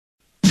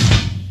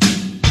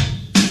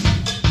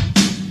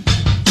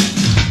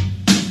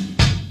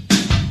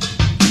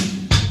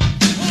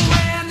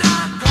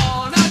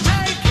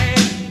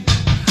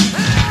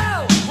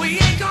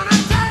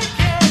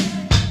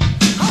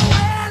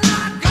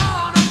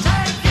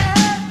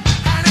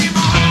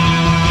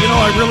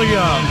I really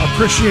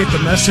appreciate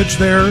the message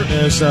there,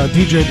 as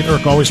DJ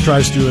Dirk always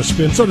tries to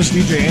spin. So does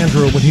DJ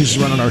Andrew when he's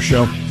running our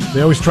show.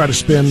 They always try to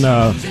spin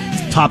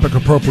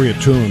topic-appropriate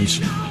tunes.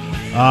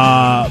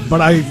 But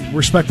I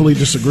respectfully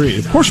disagree.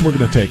 Of course we're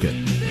going to take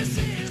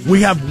it.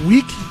 We have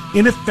weak,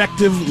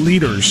 ineffective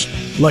leaders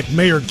like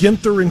Mayor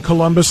Ginther in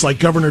Columbus, like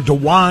Governor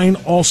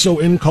DeWine also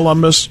in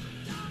Columbus.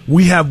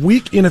 We have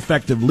weak,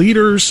 ineffective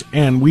leaders,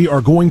 and we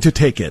are going to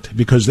take it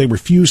because they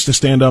refuse to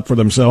stand up for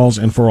themselves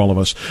and for all of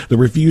us. They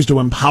refuse to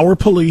empower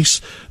police.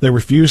 They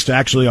refuse to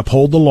actually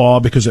uphold the law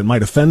because it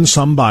might offend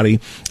somebody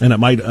and it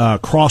might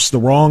cross the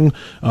wrong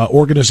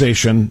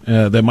organization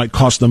that might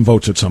cost them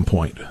votes at some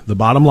point. The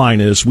bottom line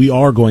is we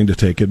are going to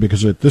take it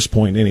because at this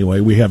point, anyway,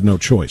 we have no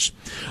choice.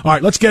 All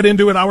right, let's get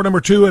into it. Hour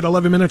number 2 at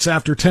 11 minutes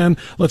after 10.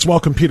 Let's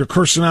welcome Peter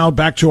Kirsanow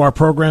back to our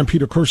program.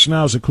 Peter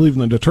Kirsanow is a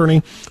Cleveland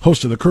attorney,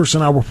 host of the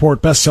Kirsanow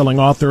Report, best-selling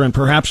author, and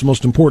perhaps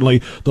most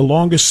importantly, the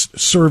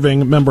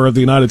longest-serving member of the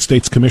United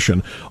States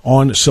Commission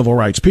on Civil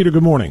Rights. Peter,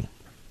 good morning.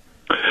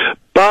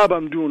 Bob,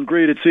 I'm doing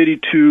great. It's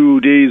 82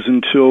 days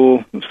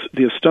until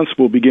the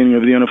ostensible beginning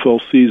of the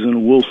NFL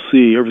season. We'll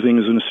see. Everything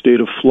is in a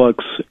state of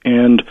flux.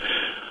 And,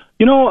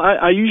 you know,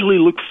 I usually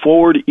look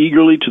forward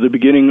eagerly to the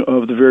beginning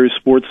of the various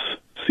sports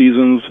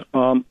seasons,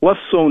 less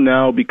so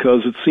now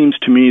because it seems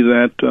to me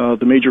that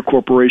the major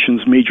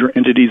corporations, major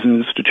entities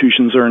and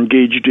institutions are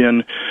engaged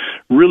in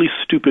really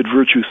stupid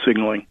virtue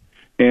signaling,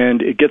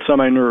 and it gets on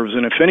my nerves.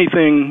 And if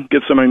anything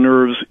gets on my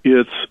nerves,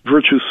 it's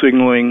virtue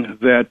signaling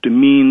that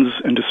demeans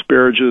and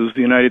disparages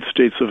the United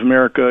States of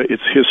America,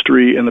 its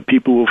history, and the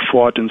people who have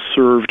fought and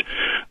served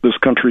this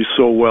country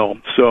so well.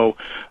 So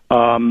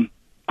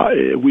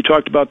we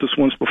talked about this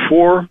once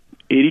before,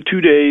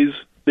 82 days,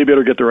 they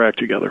better get their act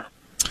together.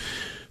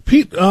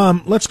 Pete,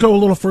 let's go a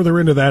little further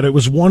into that. It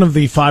was one of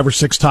the 5 or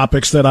 6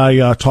 topics that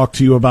I talked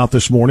to you about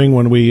this morning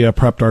when we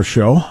prepped our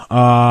show.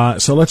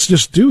 So let's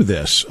just do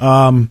this.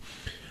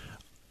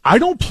 I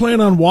don't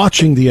plan on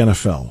watching the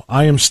NFL.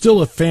 I am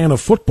still a fan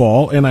of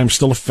football, and I'm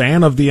still a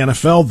fan of the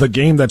NFL, the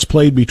game that's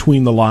played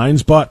between the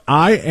lines, but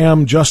I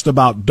am just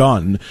about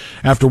done.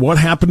 After what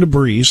happened to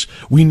Breeze,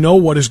 we know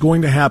what is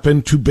going to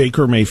happen to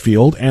Baker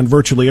Mayfield and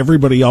virtually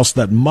everybody else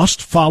that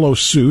must follow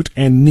suit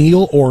and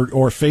kneel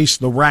or face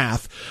the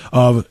wrath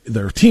of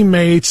their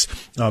teammates,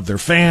 of their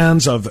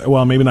fans,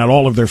 well, maybe not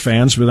all of their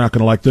fans, we're not going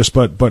to like this,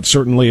 but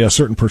certainly a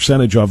certain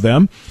percentage of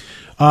them.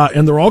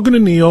 And they're all going to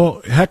kneel.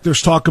 Heck,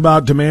 there's talk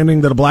about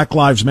demanding that a Black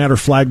Lives Matter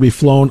flag be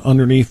flown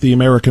underneath the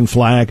American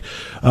flag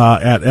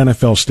at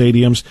NFL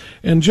stadiums.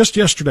 And just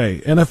yesterday,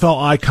 NFL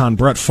icon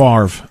Brett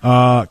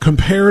Favre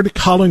compared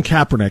Colin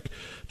Kaepernick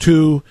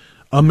to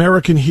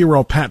American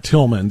hero Pat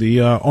Tillman,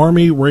 the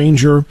Army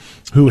Ranger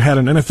who had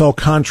an NFL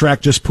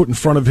contract just put in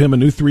front of him, a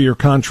new 3-year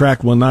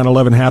contract when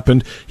 9/11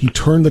 happened. He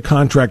turned the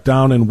contract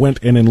down and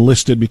went and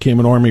enlisted, became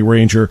an Army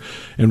Ranger,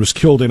 and was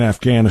killed in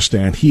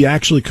Afghanistan. He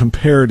actually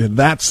compared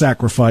that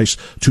sacrifice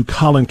to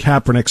Colin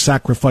Kaepernick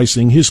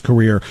sacrificing his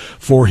career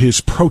for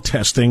his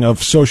protesting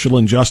of social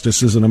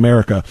injustices in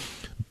America.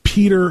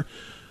 Peter,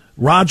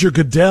 Roger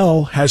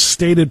Goodell has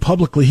stated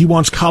publicly he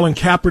wants Colin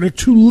Kaepernick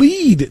to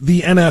lead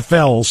the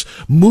NFL's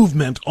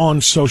movement on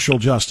social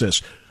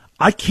justice.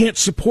 I can't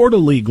support a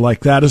league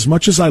like that as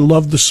much as I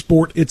love the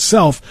sport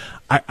itself.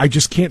 I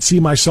just can't see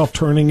myself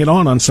turning it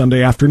on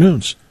Sunday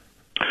afternoons.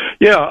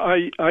 Yeah,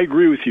 I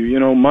agree with you. You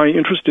know, my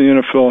interest in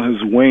the NFL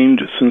has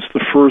waned since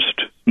the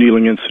first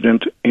kneeling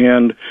incident,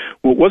 and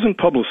what wasn't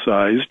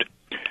publicized,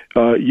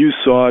 you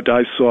saw it,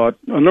 I saw it,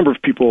 a number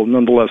of people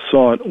nonetheless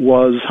saw it,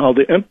 was how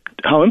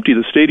empty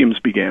the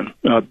stadiums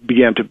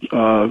began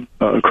to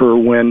occur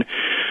when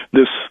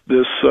this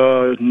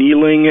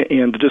kneeling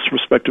and the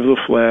disrespect of the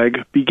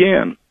flag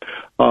began.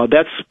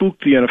 That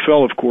spooked the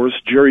NFL, of course.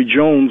 Jerry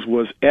Jones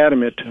was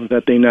adamant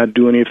that they not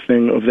do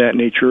anything of that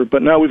nature.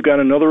 But now we've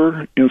got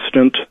another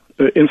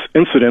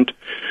incident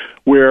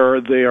where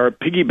they are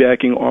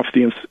piggybacking off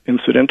the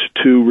incident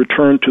to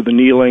return to the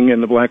kneeling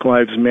and the Black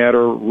Lives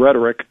Matter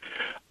rhetoric.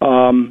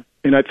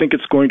 And I think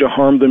it's going to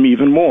harm them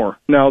even more.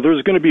 Now,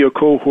 there's going to be a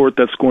cohort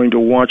that's going to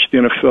watch the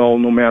NFL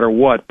no matter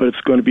what, but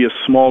it's going to be a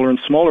smaller and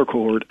smaller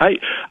cohort. I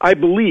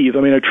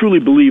truly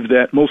believe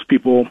that most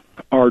people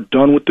are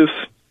done with this.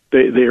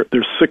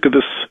 They're sick of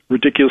this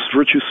ridiculous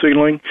virtue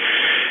signaling,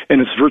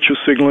 and it's virtue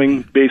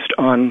signaling based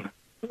on,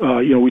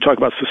 we talk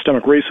about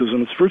systemic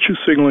racism. It's virtue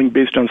signaling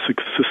based on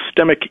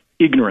systemic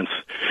ignorance.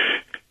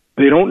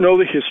 They don't know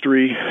the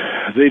history.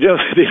 They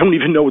don't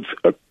even know what's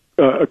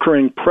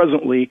occurring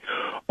presently.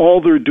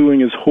 All they're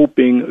doing is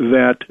hoping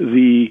that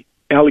the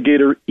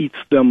alligator eats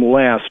them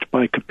last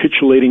by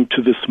capitulating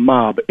to this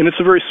mob, and it's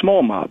a very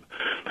small mob.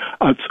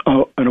 It's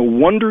a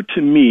wonder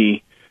to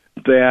me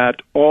that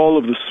all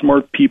of the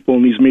smart people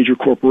in these major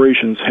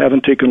corporations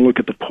haven't taken a look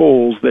at the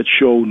polls that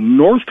show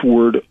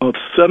northward of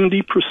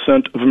 70%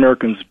 of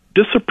Americans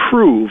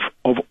disapprove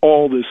of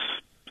all this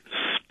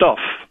stuff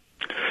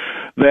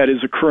that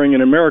is occurring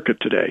in America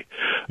today.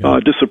 Yeah.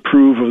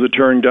 Disapprove of the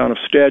tearing down of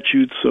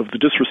statutes, of the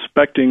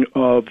disrespecting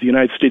of the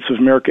United States of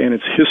America and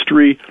its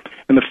history,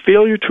 and the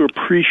failure to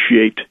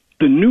appreciate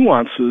the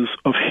nuances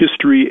of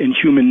history and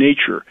human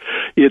nature.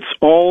 It's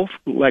all,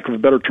 lack of a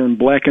better term,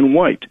 black and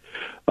white.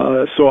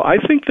 So I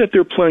think that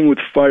they're playing with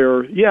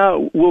fire. Yeah,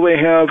 will they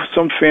have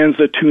some fans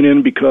that tune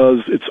in because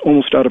it's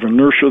almost out of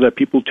inertia that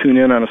people tune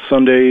in on a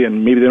Sunday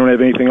and maybe they don't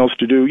have anything else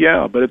to do?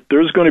 Yeah, but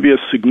there's going to be a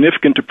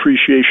significant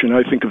appreciation,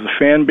 I think, of the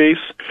fan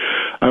base.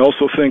 I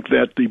also think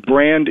that the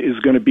brand is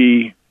going to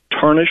be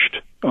tarnished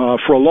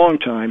for a long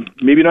time,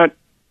 maybe not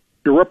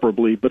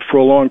irreparably, but for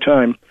a long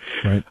time.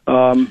 Right.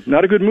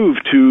 Not a good move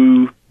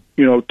to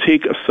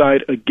take a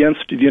side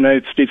against the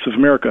United States of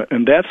America,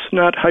 and that's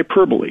not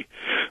hyperbole.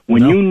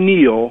 When you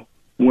kneel,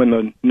 when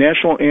the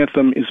national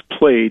anthem is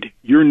played,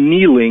 you're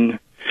kneeling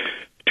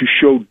to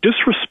show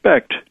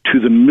disrespect to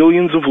the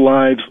millions of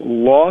lives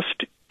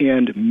lost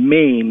and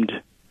maimed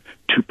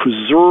to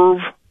preserve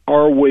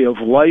our way of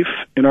life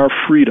and our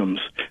freedoms.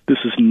 This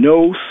is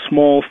no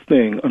small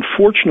thing.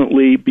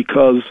 Unfortunately,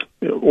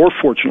 or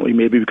fortunately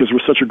maybe because we're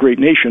such a great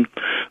nation,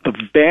 the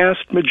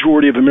vast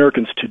majority of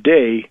Americans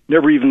today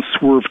never even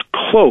swerved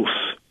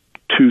close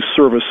to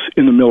service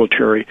in the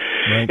military.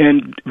 Right.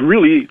 And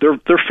really,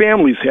 their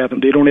families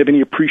haven't. They don't have any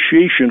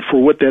appreciation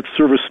for what that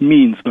service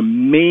means. The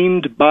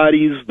maimed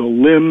bodies, the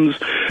limbs.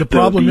 The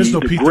problem is, though,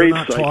 Pete, they're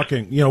not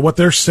talking. What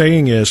they're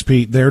saying is,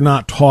 Pete, they're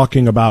not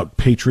talking about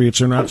patriots.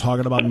 They're not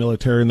talking about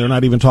military, and they're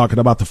not even talking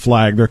about the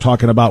flag. They're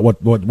talking about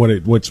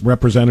what's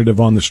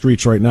representative on the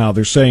streets right now.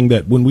 They're saying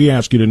that when we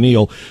ask you to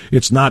kneel,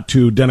 it's not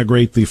to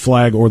denigrate the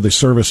flag or the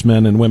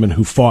servicemen and women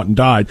who fought and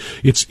died.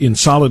 It's in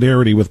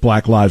solidarity with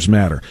Black Lives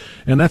Matter.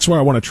 And that's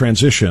where I want to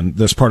transition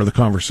this part of the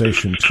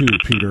conversation to,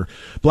 Peter.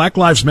 Black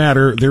Lives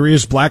Matter. There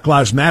is Black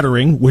Lives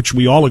Mattering, which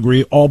we all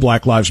agree all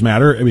Black Lives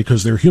matter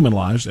because they're human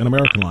lives and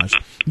American lives.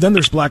 Then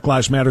there's Black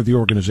Lives Matter, the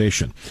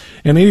organization.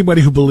 And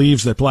anybody who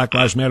believes that Black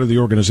Lives Matter, the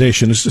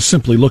organization, is just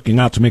simply looking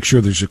out to make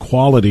sure there's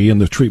equality in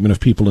the treatment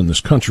of people in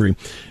this country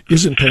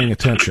isn't paying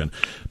attention.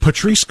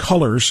 Patrisse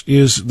Cullors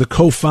is the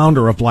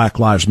co-founder of Black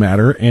Lives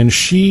Matter, and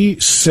she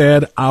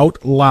said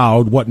out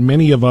loud what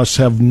many of us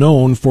have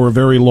known for a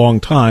very long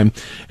time,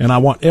 and I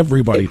want everybody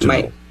to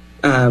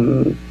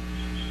know.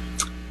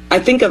 I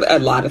think of a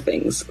lot of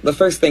things. The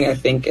first thing I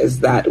think is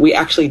that we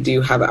actually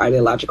do have an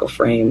ideological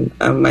frame.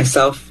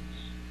 Myself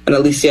and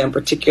Alicia in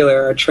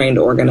particular are trained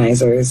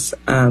organizers.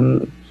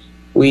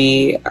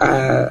 We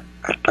are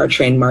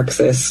trained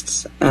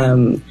Marxists.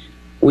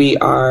 We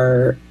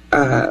are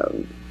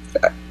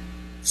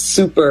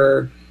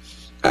super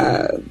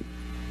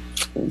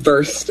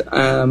versed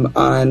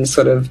on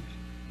sort of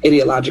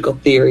ideological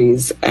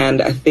theories.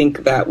 And I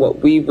think that what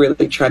we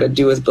really try to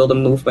do is build a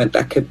movement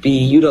that could be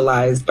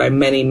utilized by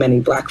many,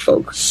 many Black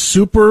folks.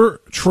 Super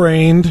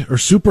trained, or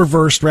super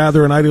versed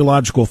rather, in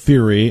ideological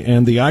theory,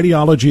 and the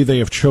ideology they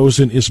have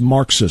chosen is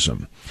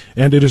Marxism.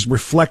 And it is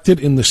reflected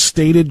in the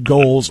stated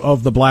goals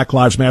of the Black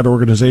Lives Matter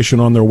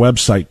organization on their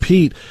website.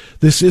 Pete,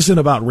 this isn't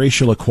about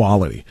racial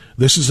equality.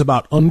 This is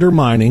about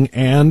undermining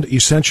and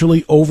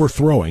essentially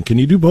overthrowing. Can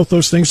you do both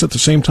those things at the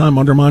same time,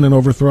 undermine and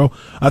overthrow?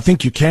 I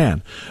think you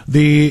can.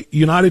 The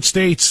United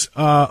States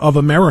of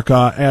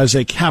America as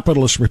a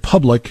capitalist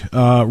republic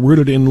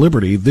rooted in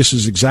liberty, this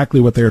is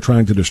exactly what they are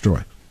trying to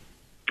destroy.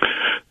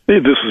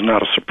 This is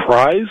not a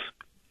surprise.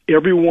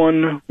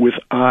 Everyone with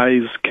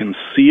eyes can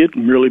see it.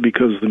 Merely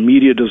because the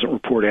media doesn't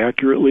report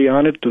accurately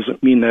on it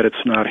doesn't mean that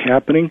it's not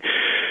happening.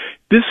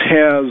 This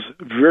has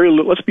very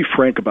little, let's be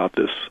frank about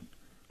this.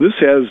 This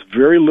has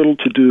very little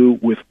to do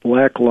with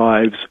Black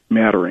Lives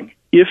Mattering.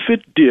 If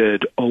it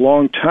did, a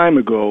long time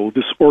ago,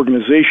 this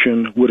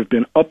organization would have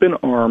been up in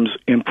arms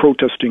and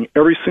protesting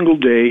every single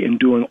day and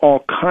doing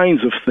all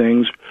kinds of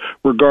things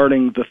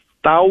regarding the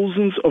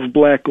thousands of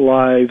Black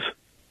lives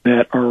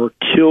that are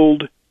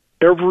killed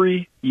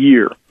every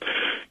year.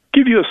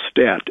 Give you a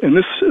stat, and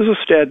this is a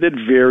stat that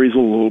varies a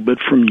little bit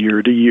from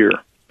year to year.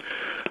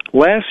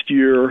 Last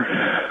year,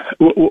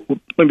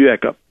 let me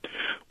back up.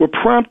 What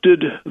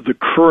prompted the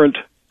current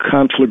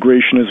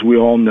conflagration, as we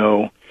all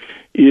know,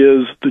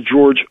 is the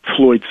George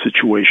Floyd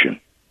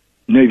situation.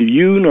 Neither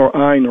you nor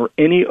I nor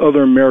any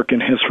other American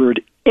has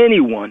heard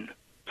anyone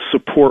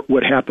support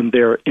what happened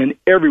there, and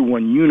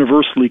everyone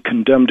universally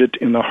condemned it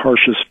in the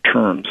harshest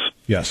terms.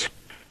 Yes.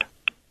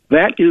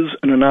 That is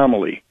an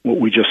anomaly, what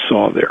we just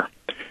saw there.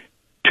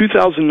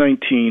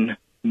 2019,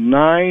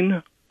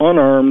 9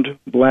 unarmed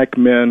Black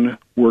men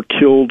were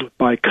killed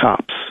by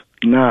cops.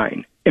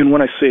 9. And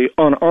when I say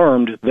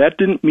unarmed, that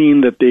didn't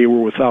mean that they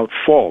were without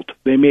fault.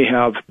 They may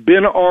have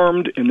been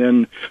armed and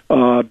then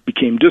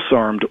became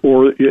disarmed,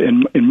 or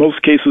in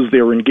most cases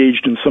they were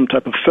engaged in some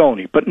type of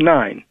felony. But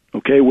 9,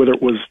 okay, whether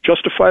it was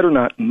justified or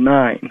not,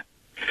 9.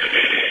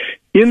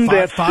 In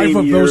that five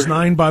of those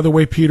 9, by the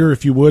way, Peter,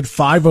 if you would,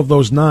 5 of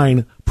those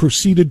 9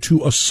 proceeded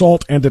to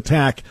assault and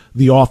attack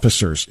the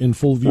officers in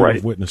full view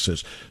of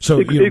witnesses.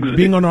 So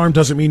being unarmed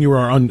doesn't mean you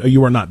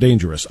are not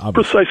dangerous,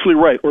 obviously. Precisely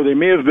right. Or they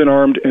may have been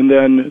armed and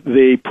then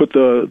they put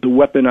the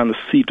weapon on the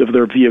seat of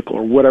their vehicle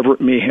or whatever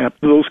it may have.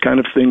 Those kind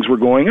of things were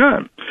going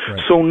on.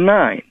 Right. So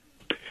 9.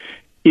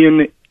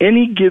 In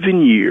any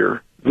given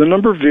year, the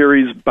number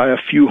varies by a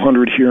few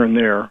hundred here and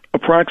there,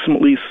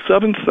 approximately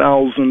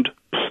 7,000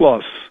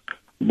 plus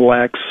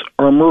blacks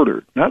are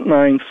murdered. Not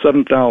 9,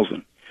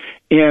 7,000.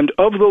 And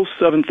of those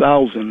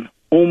 7,000,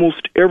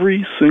 almost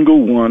every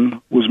single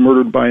one was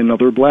murdered by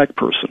another black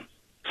person.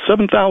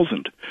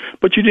 7,000.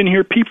 But you didn't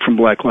hear peep from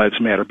Black Lives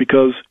Matter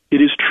because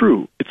it is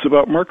true. It's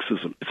about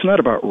Marxism. It's not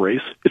about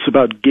race. It's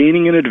about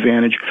gaining an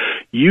advantage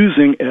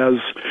using, as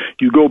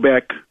you go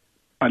back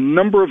a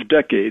number of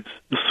decades,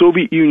 the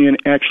Soviet Union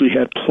actually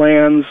had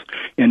plans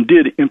and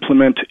did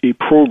implement a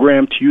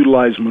program to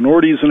utilize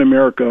minorities in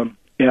America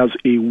as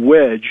a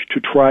wedge to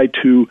try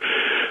to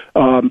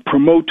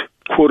promote,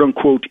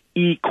 quote-unquote,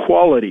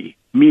 equality,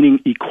 meaning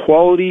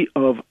equality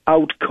of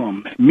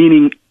outcome,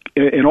 meaning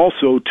and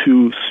also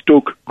to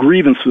stoke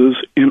grievances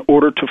in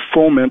order to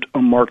foment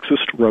a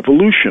Marxist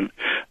revolution.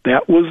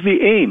 That was the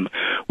aim.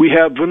 We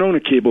have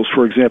Venona cables,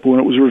 for example,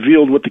 and it was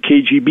revealed what the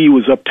KGB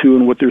was up to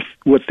and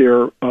what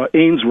their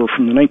aims were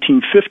from the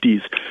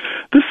 1950s.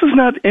 This is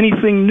not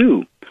anything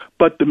new.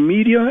 But the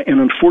media and,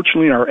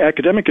 unfortunately, our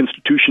academic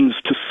institutions,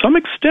 to some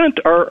extent,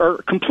 are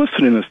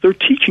complicit in this. They're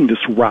teaching this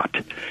rot.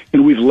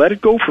 And we've let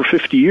it go for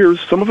 50 years.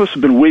 Some of us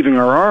have been waving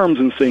our arms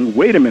and saying,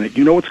 wait a minute,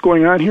 you know what's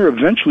going on here?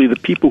 Eventually, the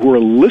people who are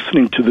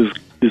listening to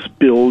this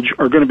bilge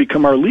are going to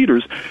become our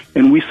leaders,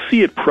 and we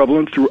see it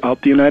prevalent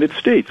throughout the United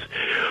States.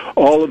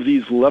 All of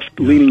these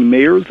left-leaning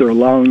mayors, they're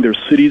allowing their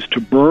cities to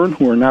burn,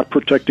 who are not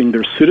protecting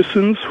their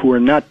citizens, who are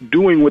not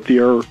doing what they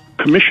are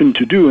commissioned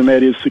to do, and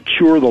that is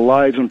secure the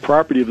lives and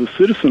property of the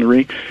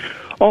citizenry.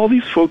 All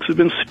these folks have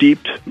been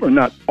steeped, or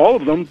not all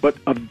of them, but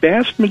a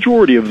vast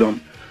majority of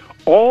them,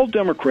 all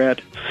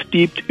Democrat,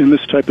 steeped in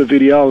this type of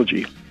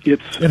ideology. It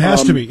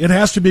has to be. It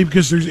has to be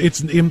because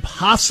it's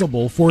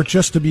impossible for it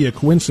just to be a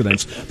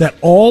coincidence that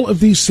all of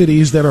these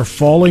cities that are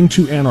falling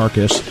to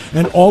anarchists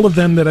and all of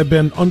them that have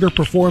been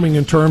underperforming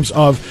in terms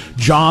of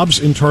jobs,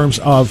 in terms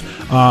of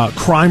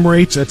crime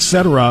rates,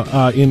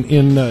 etc.,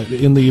 in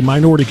the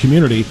minority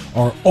community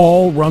are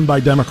all run by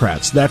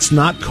Democrats. That's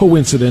not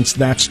coincidence.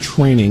 That's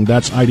training.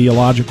 That's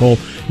ideological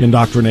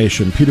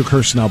indoctrination. Peter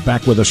Kirsanow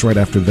back with us right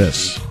after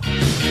this.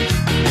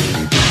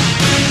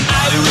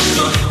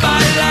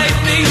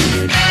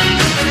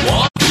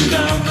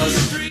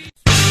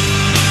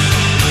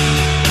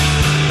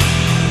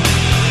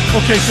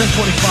 Okay,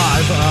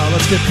 10:25.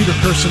 Let's get Peter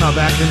Kirsanow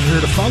back in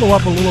here to follow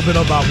up a little bit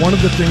about one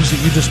of the things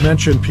that you just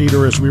mentioned,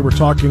 Peter, as we were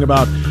talking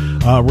about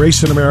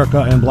race in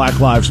America and Black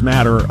Lives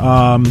Matter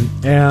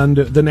and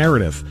the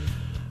narrative.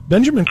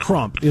 Benjamin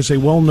Crump is a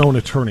well-known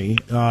attorney.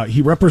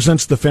 He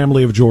represents the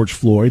family of George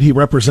Floyd. He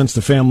represents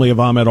the family of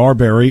Ahmaud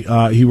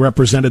Arbery. He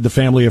represented the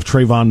family of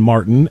Trayvon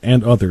Martin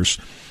and others.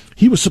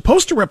 He was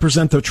supposed to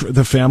represent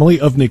the family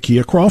of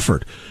Nakia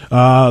Crawford,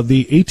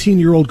 the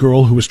 18-year-old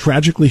girl who was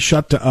tragically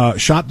shot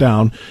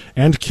down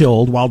and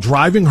killed while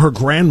driving her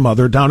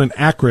grandmother down in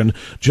Akron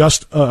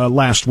just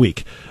last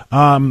week.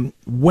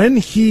 When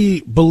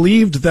he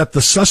believed that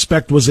the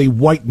suspect was a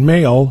white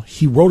male,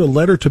 he wrote a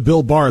letter to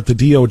Bill Barr at the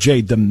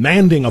DOJ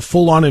demanding a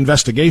full-on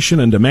investigation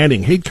and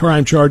demanding hate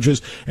crime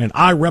charges, and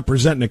I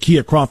represent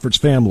Nakia Crawford's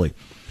family.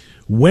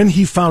 When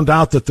he found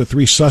out that the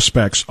three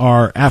suspects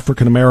are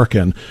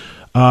African-American,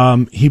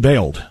 he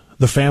bailed.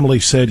 The family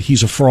said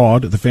he's a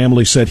fraud. The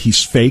family said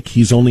he's fake.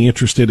 He's only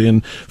interested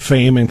in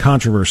fame and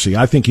controversy.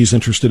 I think he's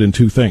interested in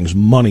two things,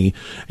 money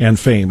and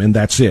fame, and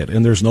that's it.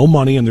 And there's no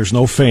money and there's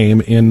no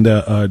fame in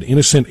an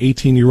innocent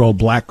 18-year-old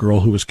black girl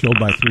who was killed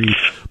by three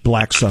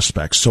black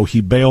suspects. So he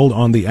bailed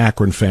on the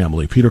Akron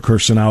family. Peter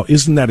Kirsanow,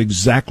 isn't that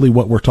exactly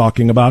what we're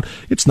talking about?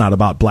 It's not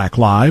about black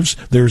lives.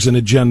 There's an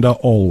agenda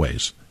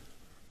always.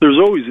 There's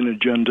always an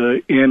agenda,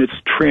 and it's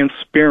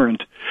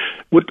transparent.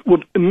 What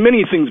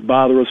many things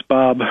bother us,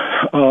 Bob.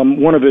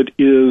 One of it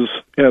is,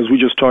 as we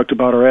just talked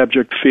about, our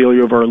abject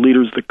failure of our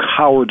leaders, the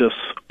cowardice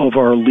of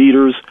our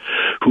leaders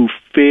who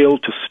fail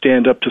to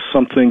stand up to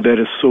something that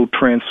is so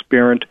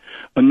transparent.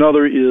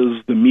 Another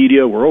is the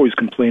media. We're always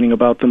complaining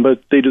about them,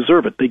 but they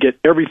deserve it. They get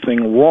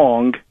everything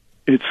wrong,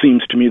 it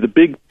seems to me. The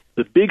big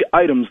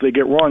items they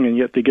get wrong, and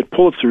yet they get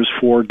Pulitzers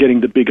for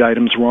getting the big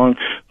items wrong.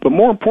 But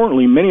more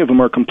importantly, many of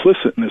them are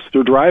complicit in this.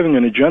 They're driving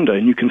an agenda,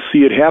 and you can see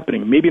it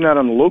happening. Maybe not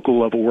on the local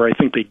level where I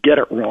think they get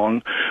it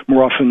wrong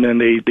more often than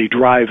they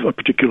drive a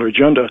particular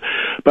agenda.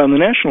 But on the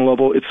national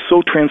level, it's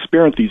so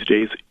transparent these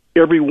days.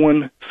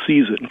 Everyone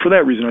sees it. And for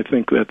that reason, I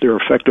think that their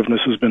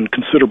effectiveness has been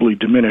considerably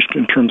diminished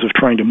in terms of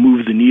trying to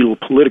move the needle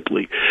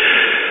politically.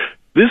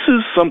 This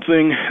is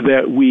something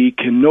that we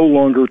can no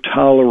longer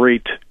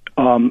tolerate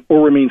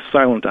or remain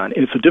silent on.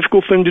 And it's a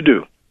difficult thing to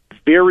do.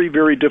 Very,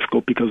 very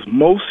difficult, because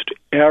most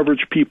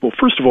average people,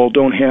 first of all,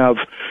 don't have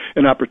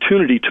an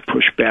opportunity to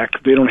push back.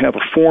 They don't have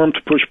a forum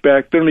to push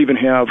back. They don't even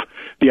have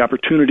the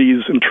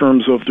opportunities in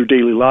terms of their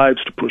daily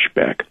lives to push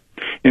back.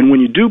 And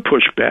when you do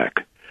push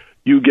back,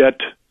 you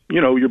get,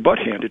 your butt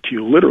handed to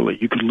you, literally.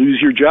 You could lose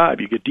your job.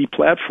 You get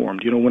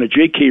deplatformed. When a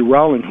J.K.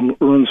 Rowling, who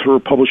earns her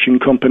publishing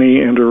company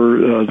and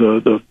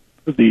her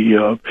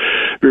the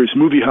various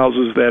movie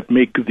houses that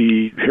make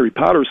the Harry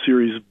Potter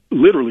series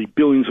literally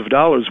billions of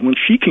dollars, when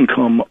she can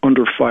come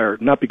under fire,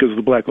 not because of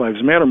the Black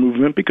Lives Matter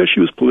movement, because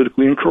she was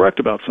politically incorrect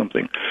about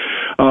something.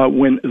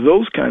 When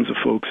those kinds of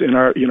folks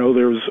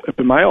there was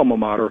in my alma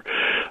mater,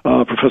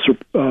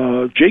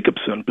 Professor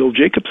Jacobson, Bill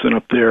Jacobson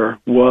up there,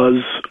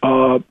 was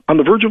on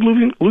the verge of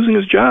losing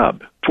his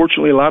job.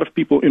 Fortunately, a lot of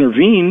people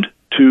intervened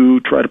to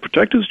try to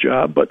protect his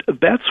job, but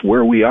that's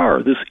where we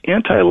are, this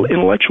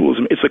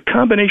anti-intellectualism. It's a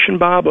combination,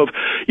 Bob, of,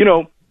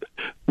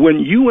 when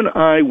you and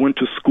I went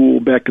to school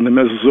back in the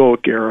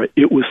Mesozoic era,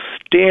 it was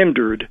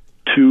standard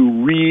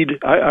to read.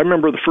 I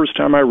remember the first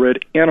time I read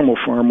Animal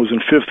Farm was in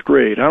 5th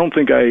grade. I don't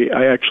think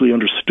I actually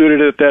understood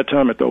it at that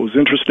time. I thought it was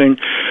interesting,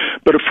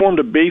 but it formed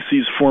a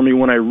basis for me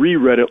when I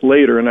reread it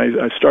later, and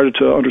I started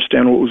to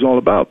understand what it was all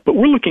about. But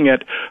we're looking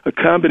at a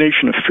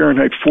combination of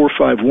Fahrenheit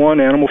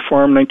 451, Animal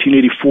Farm,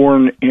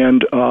 1984,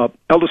 and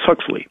Aldous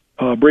Huxley,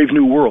 Brave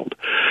New World.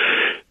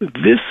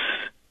 This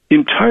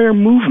entire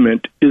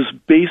movement is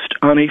based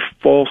on a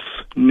false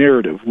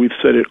narrative. We've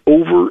said it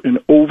over and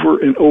over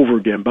and over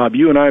again. Bob,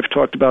 you and I have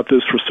talked about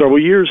this for several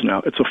years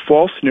now. It's a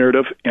false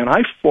narrative, and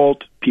I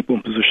fault people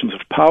in positions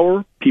of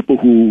power, people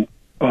who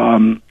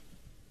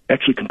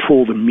actually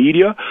control the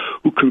media,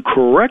 who can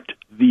correct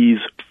these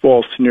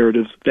false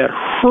narratives that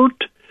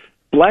hurt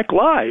black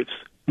lives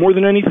more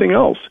than anything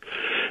else.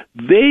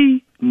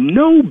 They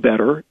know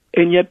better,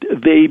 and yet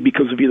they,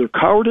 because of either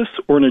cowardice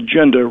or an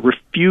agenda,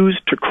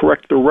 refuse to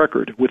correct the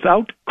record.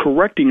 Without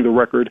correcting the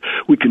record,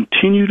 we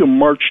continue to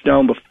march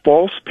down the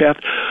false path.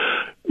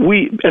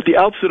 We, at the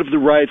outset of the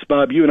riots,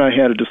 Bob, you and I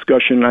had a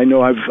discussion. I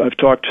know I've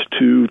talked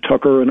to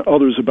Tucker and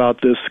others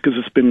about this because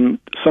it's been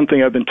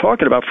something I've been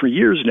talking about for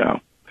years now,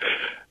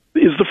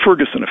 is the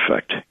Ferguson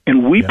effect.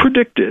 And we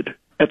predicted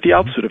at the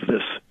outset of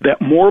this that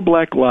more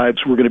black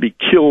lives were going to be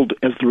killed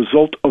as the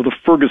result of the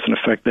Ferguson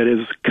effect, that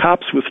is,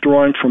 cops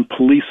withdrawing from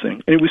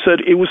policing. And we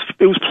said it was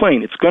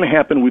plain. It's going to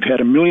happen. We've had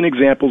a million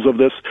examples of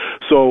this,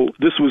 so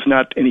this was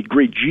not any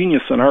great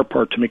genius on our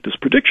part to make this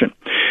prediction.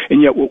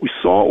 And yet what we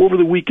saw over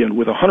the weekend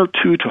with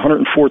 102 to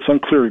 104, it's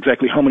unclear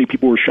exactly how many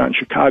people were shot in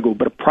Chicago,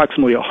 but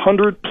approximately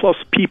 100-plus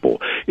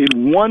people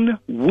in one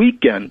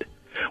weekend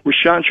were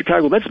shot in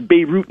Chicago. That's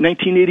Beirut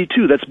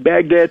 1982. That's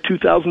Baghdad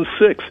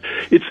 2006.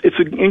 It's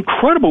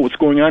incredible what's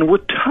going on. We're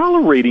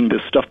tolerating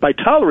this stuff. By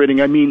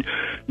tolerating, I mean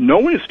no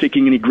one is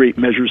taking any great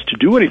measures to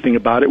do anything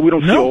about it. We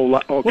don't see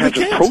all kinds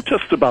of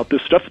protests about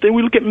this stuff. Then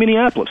we look at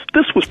Minneapolis.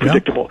 This was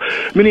predictable.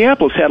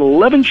 Minneapolis had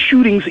 11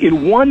 shootings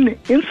in one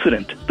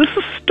incident. This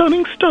is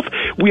stunning stuff.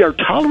 We are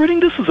tolerating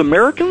this as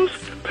Americans?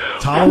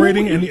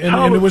 Tolerating, and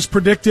it was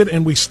predicted,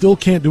 and we still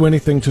can't do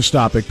anything to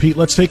stop it. Pete,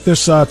 let's take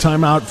this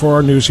time out for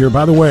our news here.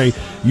 By the way,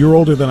 you're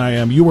older than I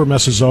am. You were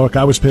Mesozoic.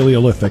 I was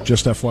Paleolithic,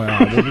 just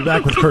FYI. We'll be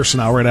back with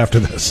Kirsanow right after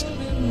this.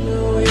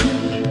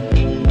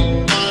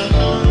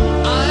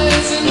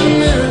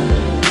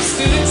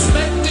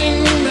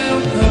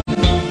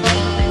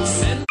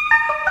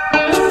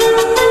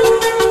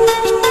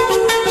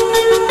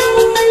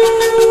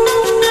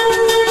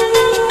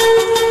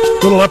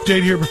 Little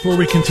update here before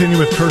we continue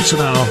with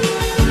Kirsanow.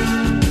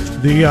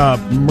 The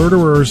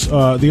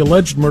the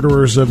alleged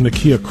murderers of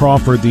Nakia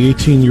Crawford, the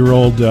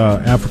 18-year-old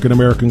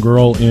African-American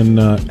girl in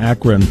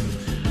Akron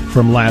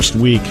from last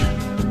week.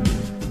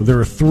 There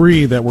are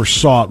 3 that were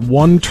sought.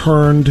 One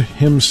turned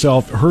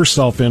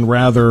herself in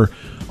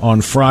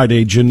on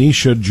Friday.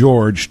 Janisha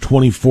George,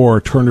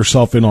 24, turned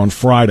herself in on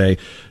Friday.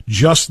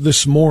 Just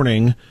this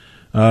morning,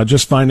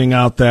 just finding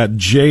out that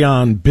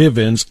Jayon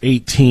Bivens,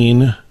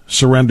 18,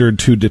 surrendered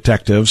to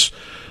detectives.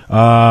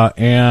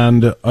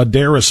 And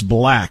Adaris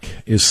Black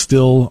is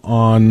still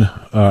on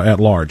at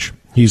large.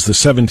 He's the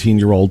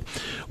 17-year-old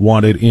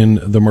wanted in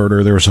the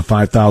murder. There is a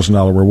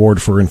 $5,000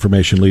 reward for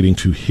information leading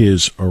to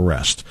his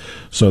arrest.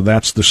 So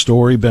that's the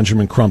story.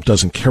 Benjamin Crump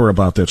doesn't care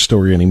about that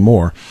story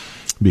anymore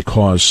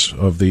because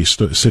of the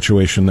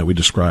situation that we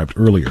described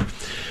earlier.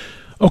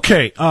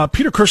 Okay,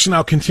 Peter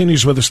Kirsanow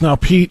continues with us now.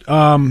 Pete,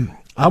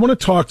 I want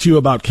to talk to you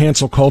about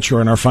cancel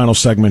culture in our final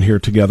segment here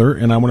together,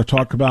 and I want to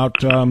talk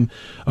about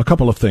a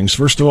couple of things.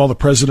 First of all, the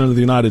President of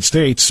the United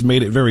States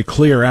made it very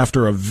clear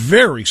after a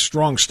very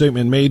strong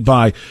statement made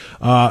by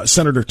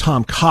Senator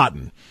Tom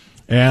Cotton.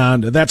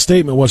 And that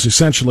statement was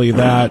essentially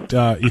that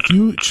if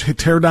you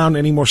tear down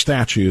any more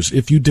statues,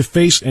 if you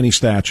deface any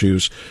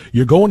statues,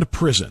 you're going to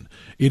prison.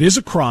 It is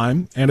a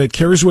crime, and it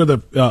carries with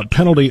a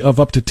penalty of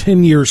up to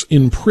 10 years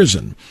in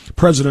prison.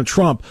 President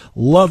Trump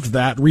loved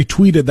that,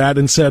 retweeted that,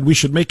 and said we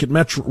should make it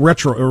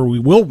retro, or we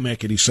will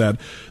make it, he said,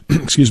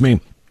 excuse me,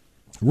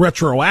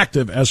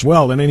 retroactive as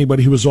well, and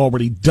anybody who has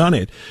already done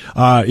it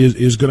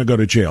is going to go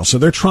to jail. So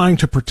they're trying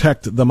to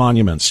protect the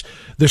monuments.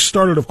 This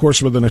started, of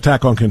course, with an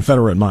attack on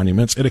Confederate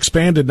monuments. It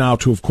expanded now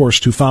to, of course,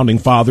 to founding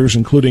fathers,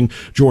 including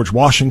George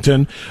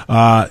Washington,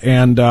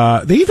 and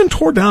they even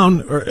tore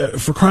down,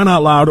 for crying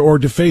out loud, or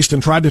defaced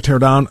and tried to tear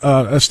down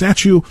a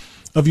statue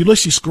of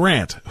Ulysses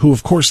Grant, who,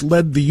 of course,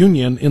 led the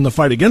Union in the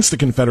fight against the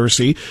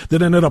Confederacy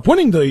that ended up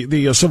winning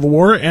the Civil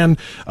War and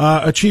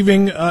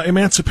achieving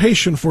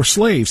emancipation for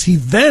slaves. He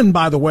then,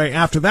 by the way,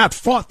 after that,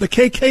 fought the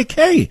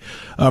KKK,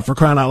 for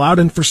crying out loud,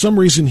 and for some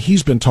reason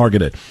he's been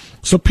targeted.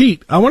 So,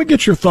 Pete, I want to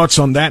get your thoughts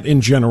on that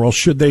in general.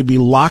 Should they be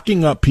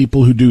locking up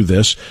people who do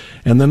this?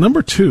 And then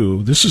number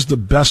two, this is the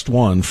best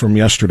one from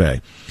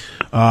yesterday.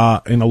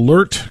 An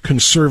alert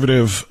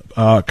conservative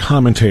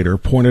commentator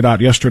pointed out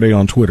yesterday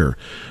on Twitter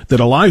that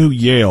Elihu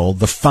Yale,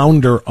 the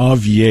founder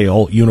of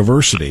Yale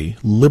University,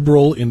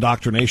 liberal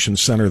indoctrination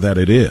center that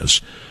it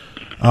is,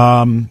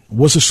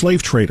 was a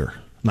slave trader.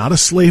 Not a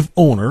slave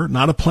owner,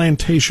 not a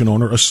plantation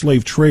owner, a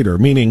slave trader,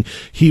 meaning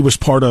he was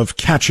part of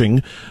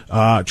catching,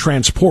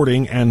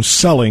 transporting, and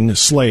selling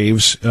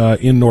slaves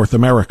in North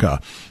America.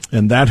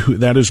 And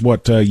that is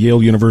what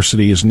Yale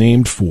University is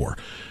named for.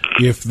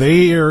 If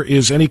there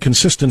is any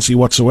consistency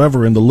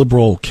whatsoever in the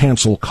liberal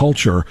cancel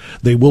culture,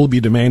 they will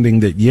be demanding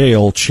that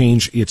Yale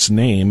change its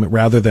name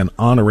rather than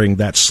honoring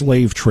that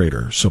slave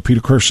trader. So, Peter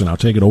Kirsanow,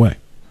 take it away.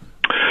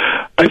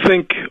 I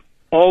think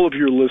all of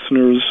your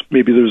listeners,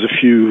 maybe there's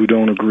a few who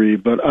don't agree,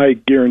 but I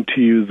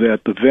guarantee you that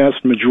the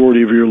vast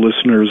majority of your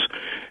listeners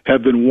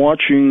have been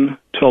watching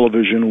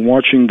television,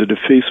 watching the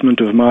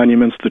defacement of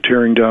monuments, the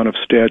tearing down of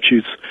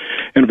statues,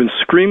 and have been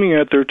screaming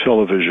at their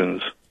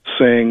televisions,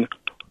 saying,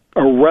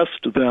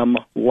 arrest them,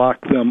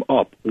 lock them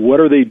up. What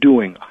are they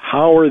doing?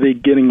 How are they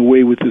getting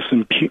away with this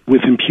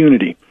with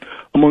impunity?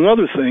 Among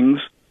other things,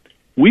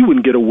 we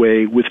wouldn't get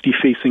away with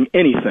defacing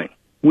anything.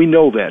 We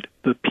know that.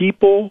 The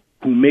people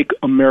who make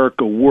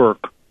America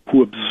work,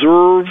 who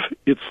observe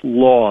its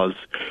laws,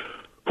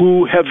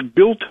 who have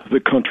built the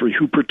country,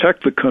 who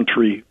protect the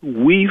country,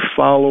 we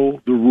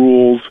follow the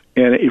rules,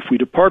 and if we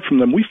depart from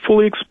them, we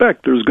fully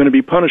expect there's going to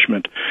be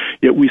punishment.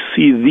 Yet we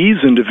see these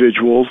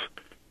individuals,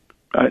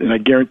 and I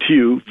guarantee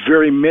you,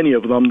 very many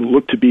of them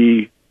look to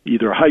be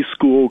either high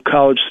school,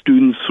 college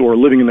students, or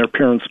living in their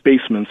parents'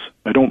 basements.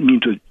 I don't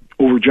mean to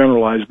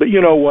overgeneralize, but you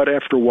know what?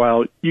 After a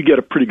while, you get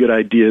a pretty good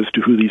idea as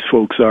to who these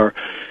folks are.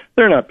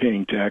 They're not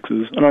paying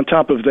taxes. And on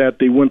top of that,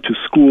 they went to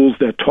schools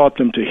that taught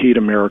them to hate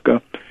America.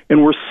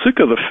 And we're sick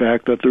of the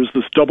fact that there's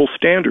this double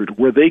standard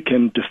where they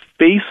can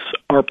deface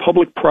our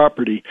public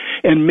property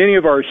and many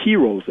of our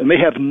heroes, and they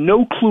have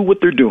no clue what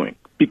they're doing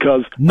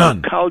because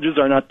colleges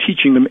are not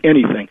teaching them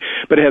anything.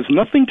 But it has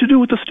nothing to do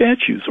with the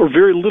statues, or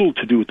very little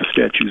to do with the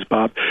statues,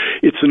 Bob.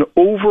 It's an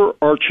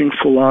overarching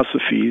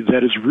philosophy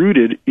that is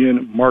rooted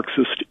in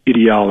Marxist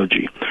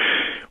ideology.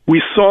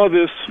 We saw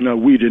this, no,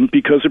 we didn't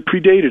because it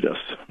predated us,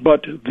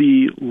 but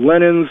the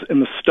Lenins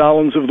and the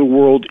Stalins of the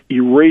world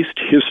erased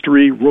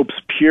history.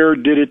 Robespierre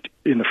did it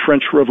in the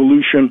French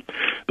Revolution.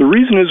 The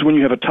reason is when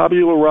you have a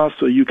tabula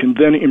rasa, you can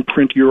then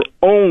imprint your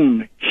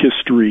own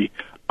history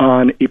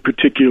on a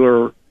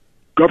particular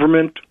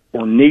government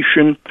or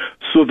nation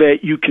so that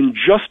you can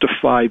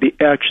justify the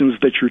actions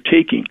that you're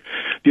taking.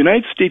 The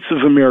United States of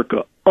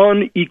America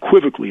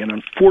unequivocally, and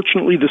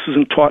unfortunately this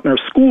isn't taught in our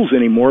schools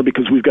anymore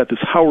because we've got this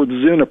Howard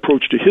Zinn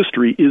approach to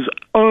history, is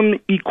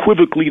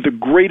unequivocally the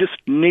greatest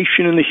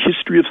nation in the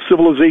history of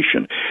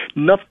civilization.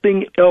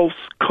 Nothing else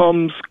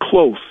comes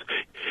close.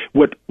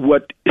 What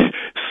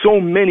so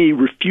many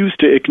refuse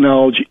to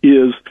acknowledge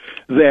is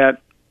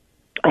that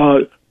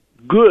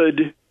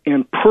good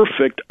and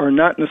perfect are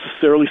not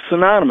necessarily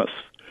synonymous.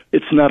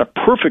 It's not a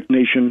perfect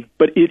nation,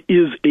 but it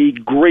is a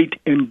great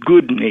and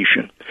good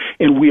nation.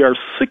 And we are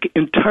sick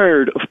and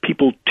tired of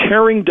people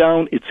tearing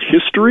down its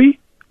history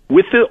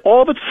with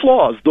all of its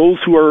flaws. Those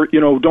who are,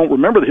 don't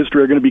remember the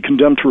history are going to be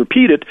condemned to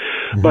repeat it.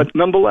 Mm-hmm. But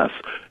nonetheless,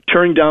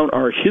 tearing down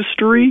our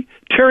history,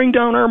 tearing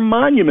down our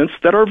monuments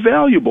that are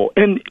valuable,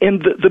 and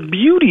the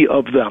beauty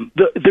of them.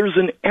 There's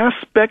an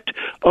aspect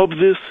of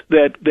this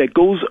that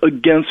goes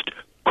against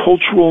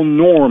cultural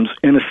norms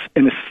and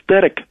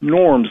aesthetic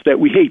norms that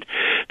we hate.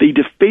 They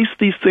deface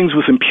these things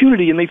with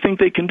impunity, and they think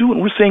they can do it.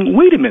 And we're saying,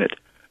 wait a minute,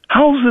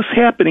 how is this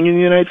happening in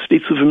the United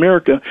States of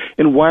America,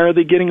 and why are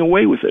they getting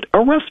away with it?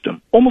 Arrest them.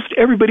 Almost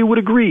everybody would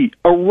agree.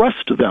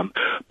 Arrest them.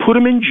 Put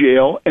them in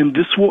jail, and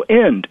this will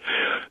end.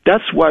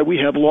 That's why we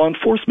have law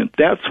enforcement.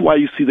 That's why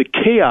you see the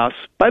chaos.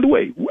 By the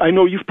way, I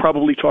know you've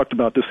probably talked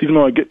about this, even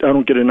though I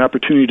don't get an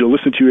opportunity to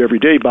listen to you every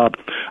day, Bob.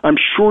 I'm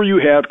sure you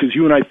have, because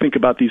you and I think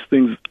about these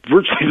things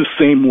virtually the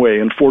same way,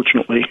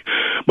 unfortunately.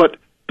 But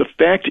the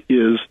fact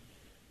is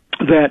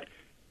that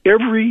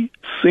every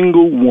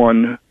single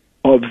one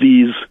of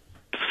these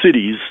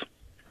cities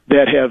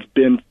that have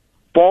been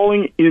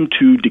falling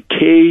into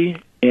decay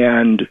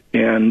and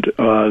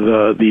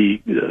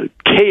the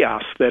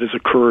chaos that has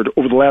occurred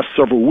over the last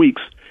several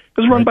weeks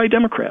is run by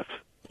Democrats.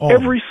 Oh.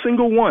 Every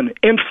single one.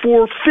 And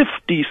for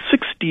 50,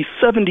 60,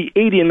 70,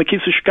 80, in the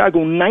case of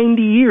Chicago,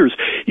 90 years,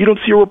 you don't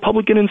see a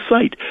Republican in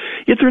sight.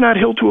 Yet they're not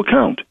held to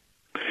account.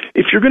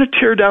 If you're going to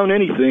tear down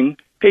anything,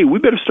 hey, we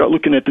better start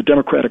looking at the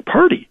Democratic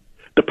Party,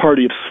 the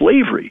party of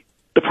slavery,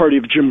 the party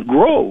of Jim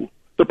Crow,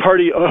 the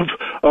party of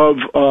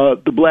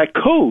the Black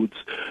Codes,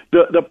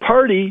 the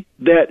party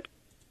that,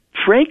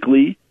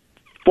 frankly,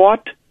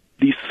 fought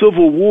the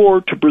Civil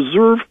War to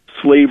preserve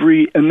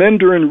slavery, and then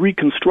during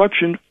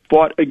Reconstruction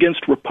fought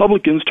against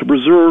Republicans to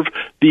preserve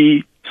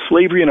the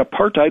slavery and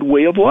apartheid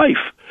way of life.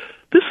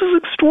 This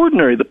is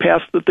extraordinary, the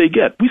past that they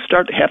get. We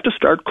have to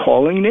start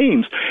calling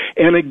names.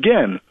 And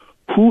again,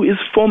 who is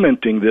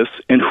fomenting this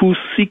and who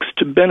seeks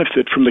to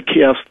benefit from the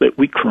chaos that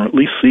we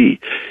currently see?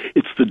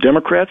 It's the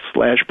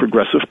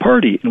Democrat/Progressive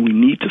Party, and we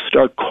need to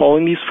start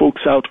calling these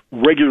folks out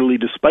regularly,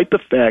 despite the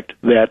fact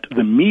that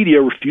the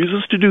media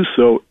refuses to do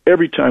so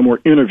every time we're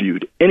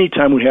interviewed.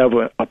 Anytime we have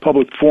a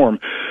public forum,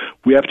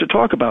 we have to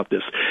talk about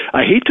this.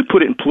 I hate to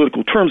put it in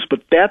political terms,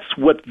 but that's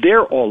what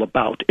they're all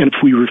about. And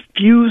if we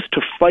refuse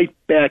to fight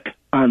back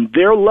on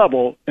their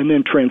level and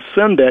then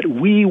transcend that,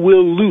 we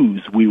will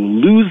lose. We will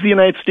lose the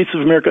United States of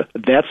America.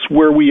 That's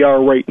where we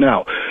are right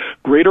now.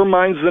 Greater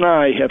minds than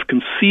I have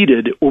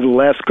conceded over the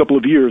last couple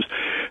of years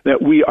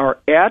that we are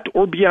at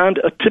or beyond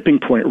a tipping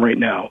point right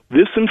now.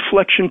 This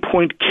inflection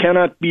point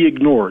cannot be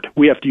ignored.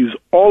 We have to use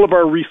all of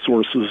our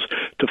resources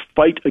to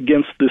fight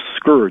against this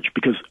scourge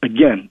because,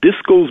 again, this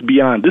goes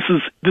beyond. This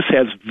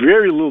has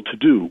very little to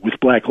do with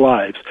Black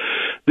lives.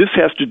 This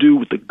has to do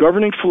with the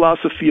governing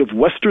philosophy of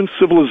Western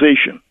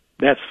civilization.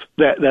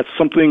 That's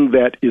something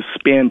that is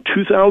spanned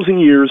 2,000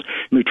 years,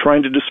 and they're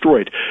trying to destroy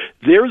it.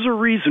 There's a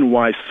reason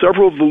why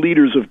several of the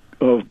leaders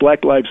of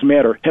Black Lives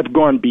Matter have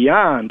gone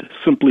beyond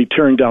simply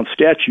tearing down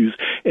statues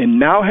and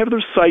now have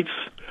their sights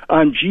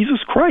on Jesus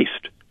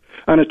Christ,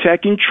 on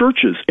attacking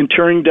churches and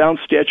tearing down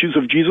statues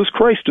of Jesus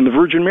Christ and the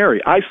Virgin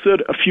Mary. I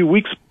said a few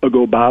weeks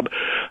ago, Bob,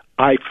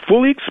 I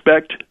fully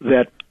expect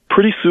that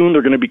pretty soon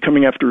they're going to be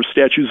coming after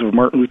statues of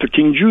Martin Luther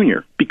King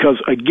Jr.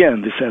 because,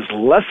 again, this has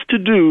less to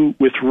do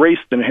with race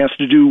than it has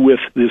to do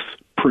with this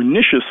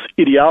pernicious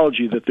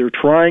ideology that they're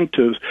trying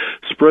to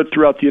spread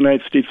throughout the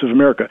United States of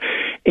America.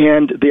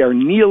 And they are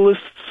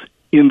nihilists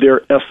in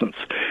their essence.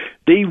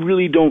 They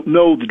really don't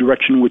know the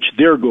direction in which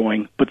they're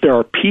going, but there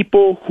are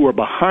people who are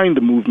behind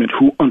the movement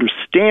who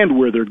understand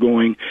where they're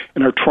going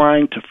and are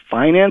trying to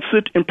finance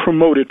it and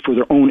promote it for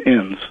their own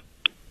ends.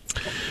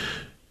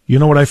 You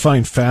know what I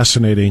find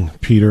fascinating,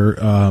 Peter,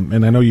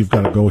 and I know you've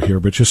got to go here,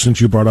 but just since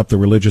you brought up the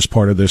religious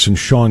part of this, and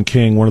Shaun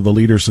King, one of the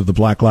leaders of the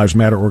Black Lives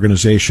Matter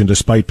organization,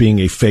 despite being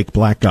a fake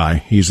black guy,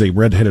 he's a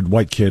redheaded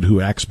white kid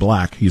who acts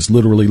black. He's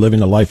literally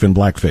living a life in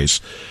blackface.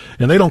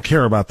 And they don't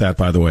care about that,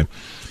 by the way.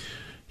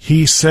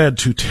 He said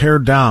to tear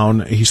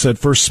down, he said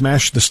first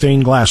smash the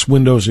stained glass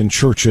windows in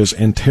churches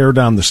and tear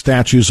down the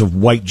statues of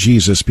white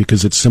Jesus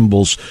because it's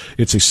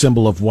a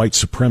symbol of white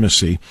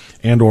supremacy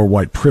and or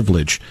white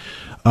privilege.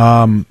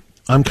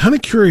 I'm kind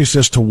of curious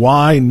as to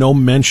why no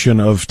mention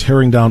of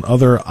tearing down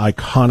other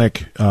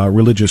iconic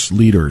religious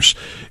leaders,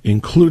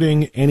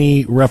 including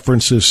any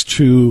references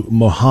to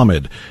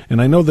Muhammad.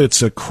 And I know that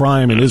it's a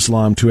crime in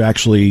Islam to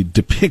actually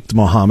depict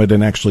Muhammad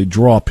and actually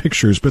draw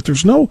pictures, but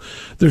there's no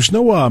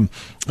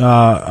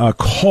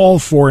call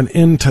for an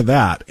end to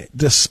that,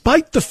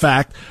 despite the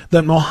fact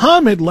that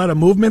Muhammad led a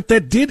movement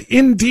that did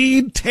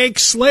indeed take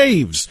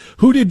slaves.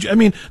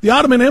 The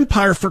Ottoman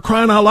Empire, for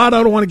crying out loud,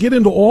 I don't want to get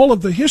into all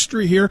of the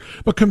history here,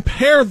 but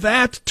compare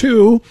that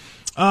to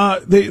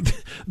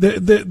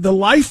the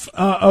life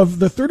of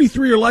the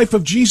 33-year life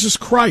of Jesus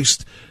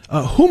Christ.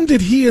 Whom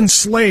did he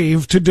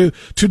enslave to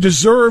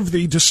deserve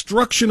the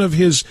destruction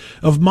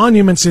of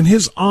monuments in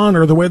his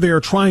honor, the way they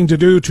are trying to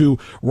do to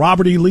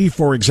Robert E. Lee,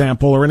 for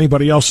example, or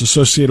anybody else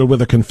associated with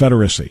the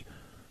Confederacy?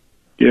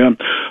 Yeah.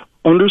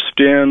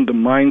 Understand the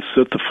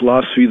mindset, the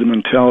philosophy, the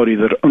mentality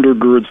that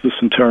undergirds this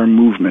entire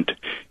movement.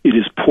 It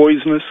is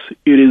poisonous.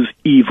 It is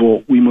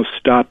evil. We must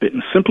stop it.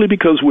 And simply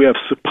because we have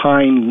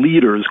supine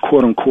leaders,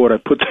 quote unquote, I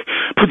put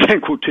that in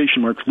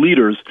quotation marks,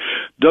 leaders,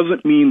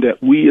 doesn't mean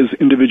that we as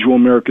individual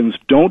Americans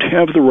don't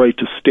have the right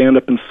to stand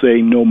up and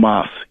say, no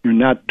mas, you're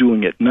not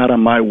doing it, not on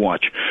my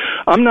watch.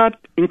 I'm not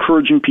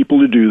encouraging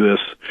people to do this.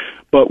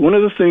 But one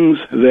of the things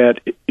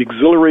that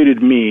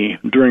exhilarated me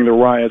during the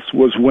riots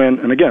was when,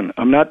 and again,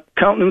 I'm not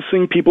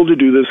countenancing people to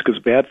do this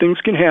because bad things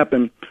can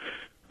happen,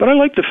 but I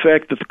like the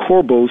fact that the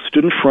Corbos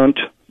stood in front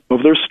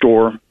of their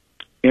store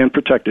and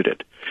protected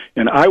it.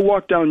 And I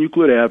walked down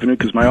Euclid Avenue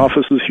because my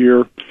office is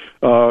here.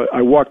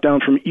 I walked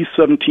down from East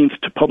 17th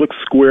to Public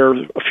Square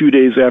a few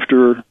days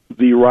after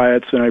the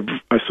riots, and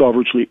I saw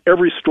virtually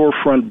every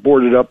storefront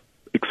boarded up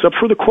except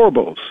for the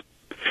Corbos.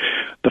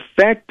 The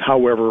fact,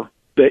 however,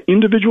 that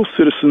individual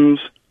citizens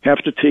have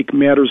to take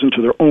matters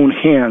into their own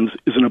hands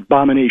is an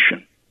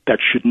abomination. That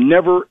should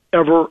never,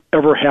 ever,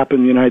 ever happen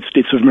in the United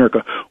States of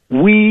America.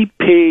 We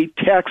pay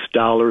tax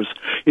dollars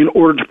in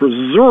order to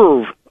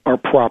preserve our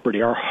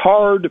property, our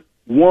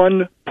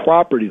hard-won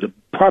property, the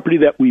property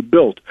that we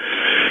built.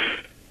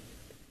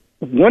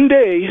 One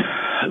day,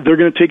 they're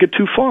going to take it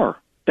too far.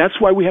 That's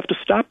why we have to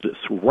stop this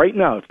right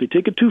now. If they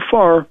take it too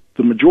far,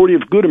 the majority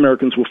of good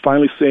Americans will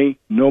finally say,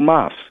 no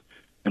mas.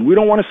 And we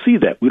don't want to see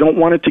that. We don't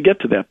want it to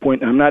get to that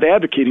point. And I'm not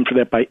advocating for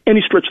that by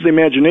any stretch of the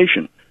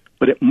imagination,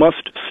 but it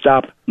must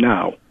stop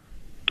now.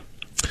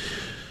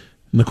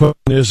 And the question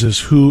is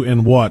who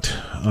and what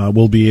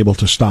will be able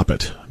to stop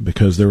it,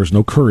 because there is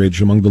no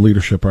courage among the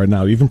leadership right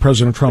now. Even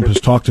President Trump has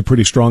talked a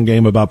pretty strong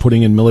game about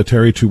putting in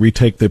military to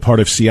retake the part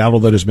of Seattle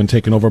that has been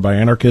taken over by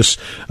anarchists.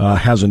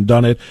 Hasn't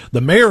done it.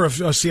 The mayor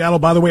of Seattle,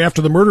 by the way,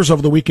 after the murders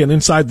over the weekend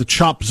inside the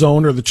CHOP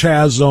zone or the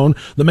Chaz zone,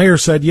 the mayor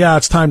said, yeah,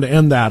 it's time to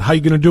end that. How are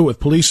you going to do it with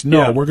police?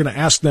 No, we're going to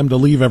ask them to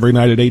leave every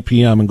night at 8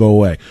 p.m. and go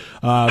away.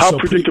 How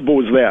predictable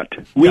was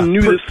that? We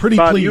knew this.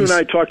 Bob, you and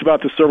I talked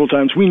about this several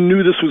times. We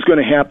knew this was going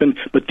to happen,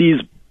 but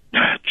these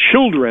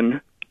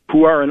children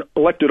who are in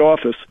elected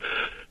office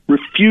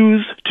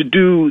refuse to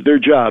do their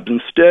jobs.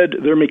 Instead,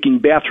 they're making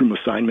bathroom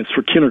assignments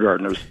for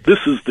kindergartners. This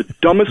is the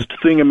dumbest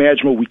thing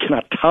imaginable. We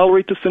cannot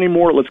tolerate this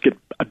anymore. Let's get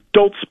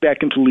adults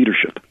back into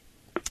leadership.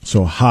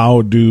 So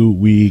how do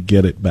we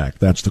get it back?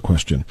 That's the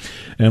question.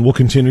 And we'll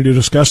continue to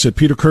discuss it.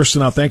 Peter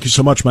Kirsanow, thank you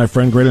so much, my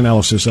friend. Great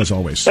analysis, as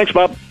always. Thanks,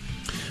 Bob.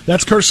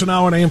 That's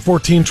Kirsanow on AM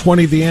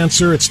 1420, The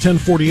Answer. It's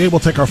 10:48. We'll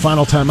take our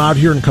final time out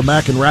here and come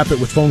back and wrap it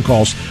with phone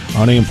calls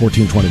on AM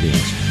 1420, The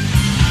Answer.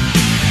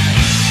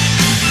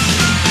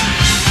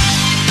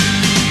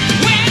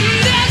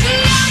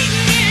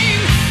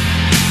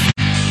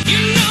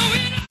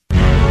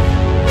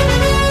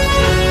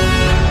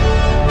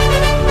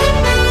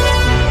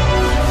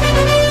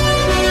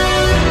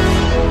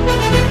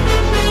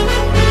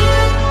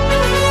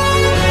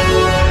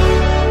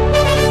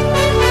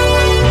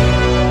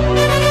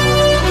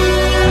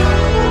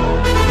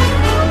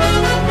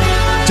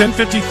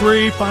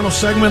 .53, final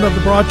segment of the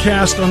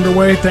broadcast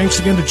underway. Thanks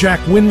again to Jack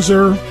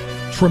Windsor.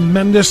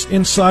 Tremendous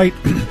insight,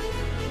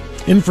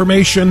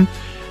 information,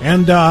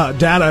 and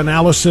data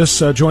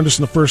analysis. Joined us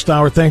in the first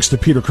hour. Thanks to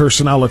Peter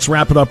Kirsanow. Let's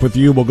wrap it up with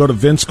you. We'll go to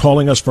Vince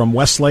calling us from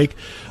Westlake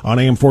on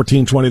AM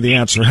 1420, The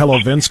Answer. Hello,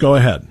 Vince. Go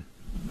ahead.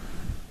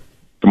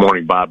 Good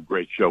morning, Bob.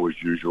 Great show as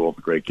usual.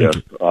 Great guest.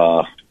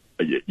 I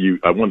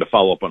wanted to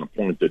follow up on a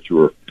point that you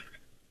were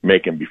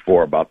making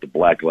before about the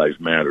Black Lives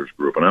Matters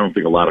group, and I don't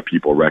think a lot of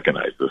people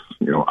recognize this.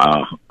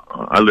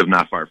 I live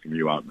not far from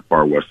you out in the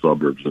far west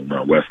suburbs in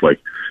Westlake.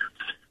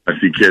 I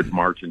see kids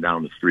marching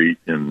down the street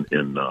in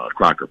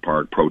Crocker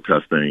Park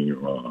protesting.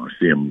 I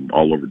see them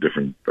all over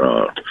different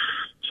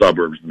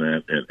suburbs and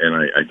that, and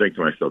I think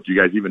to myself, do you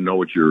guys even know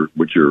what you're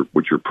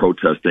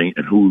protesting,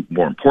 and who,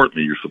 more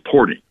importantly, you're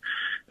supporting?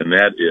 And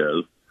that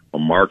is a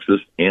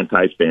Marxist,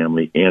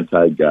 anti-family,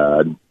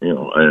 anti-God,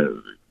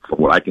 from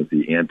what I can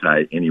see,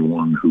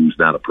 anti-anyone who's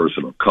not a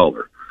person of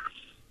color.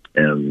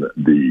 And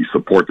the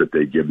support that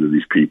they give to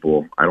these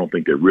people, I don't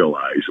think they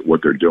realize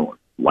what they're doing.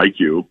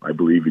 Like you, I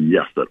believe,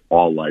 yes, that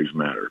all lives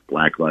matter.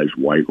 Black lives,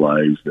 white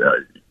lives,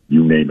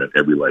 you name it,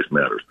 every life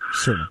matters.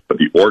 Sure. But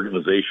the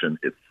organization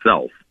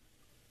itself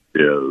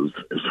is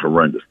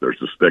horrendous. They're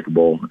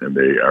despicable, and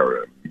they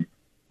are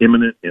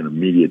imminent and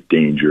immediate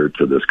danger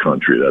to this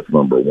country. That's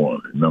number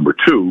one. And number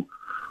two,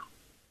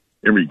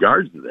 in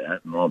regards to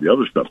that and all the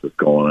other stuff that's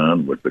going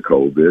on with the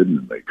COVID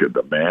and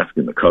the mask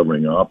and the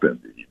covering up and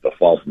the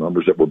false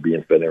numbers that were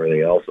being fed and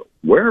everything else,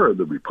 where are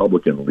the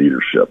Republican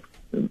leadership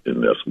in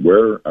this?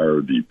 Where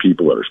are the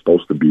people that are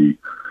supposed to be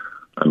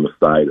on the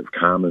side of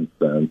common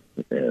sense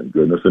and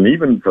goodness? And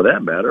even for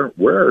that matter,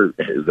 where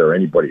is there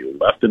anybody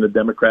left in the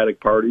Democratic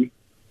Party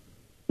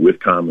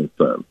with common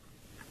sense?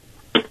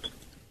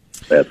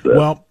 That's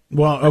it.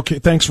 Well, okay.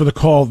 Thanks for the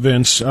call,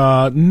 Vince.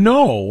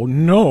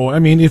 No. I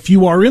mean, if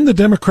you are in the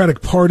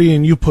Democratic Party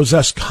and you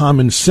possess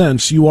common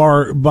sense, you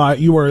are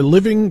a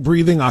living,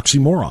 breathing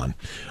oxymoron.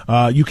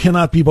 You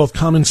cannot be both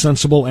common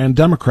sensible and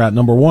Democrat,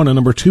 number one, and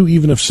number two.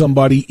 Even if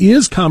somebody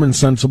is common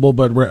sensible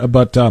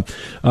but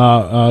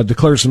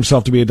declares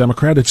himself to be a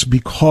Democrat, it's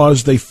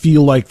because they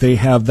feel like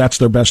that's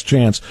their best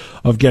chance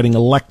of getting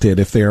elected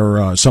if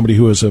they're somebody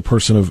who is a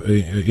person of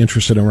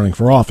interested in running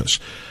for office.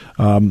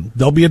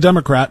 They'll be a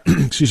Democrat.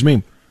 Excuse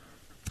me.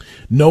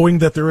 Knowing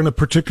that they're in a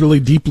particularly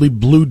deeply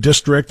blue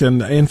district.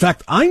 And in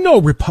fact, I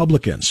know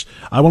Republicans.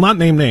 I will not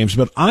name names,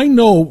 but I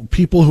know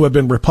people who have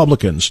been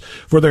Republicans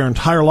for their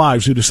entire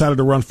lives who decided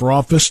to run for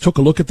office, took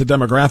a look at the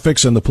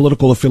demographics and the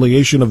political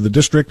affiliation of the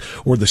district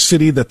or the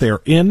city that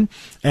they're in,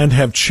 and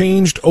have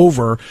changed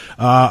over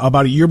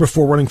about a year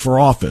before running for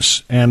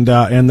office, and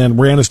then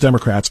ran as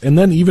Democrats, and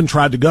then even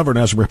tried to govern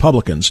as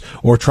Republicans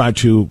or tried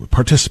to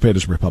participate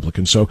as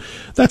Republicans. So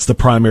that's the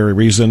primary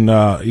reason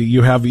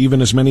you have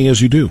even as many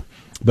as you do.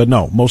 But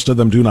no, most of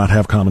them do not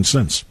have common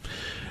sense.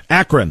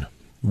 Akron,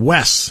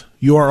 Wes,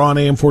 you are on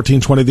AM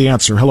 1420, The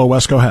Answer. Hello,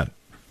 Wes, go ahead.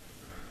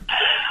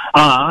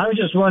 I was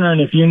just wondering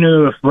if you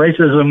knew if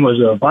racism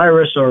was a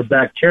virus or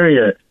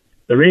bacteria.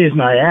 The reason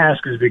I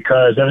ask is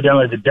because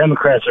evidently the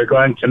Democrats are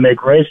going to make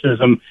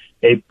racism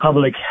a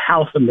public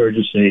health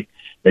emergency.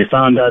 They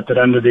found out that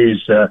under these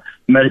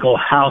medical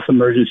health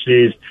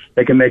emergencies,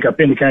 they can make up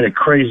any kind of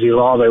crazy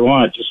law they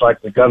want, just like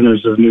the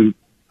governors of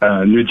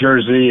New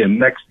Jersey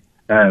and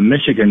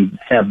Michigan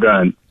have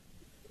done.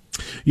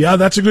 Yeah,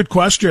 that's a good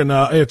question.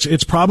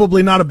 It's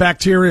probably not a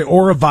bacteria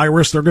or a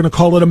virus. They're going to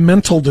call it a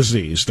mental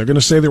disease. They're going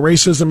to say that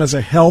racism as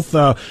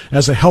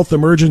a health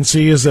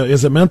emergency is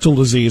a mental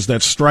disease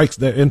that strikes.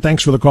 And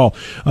thanks for the call,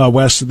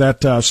 Wes.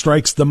 That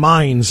strikes the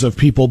minds of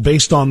people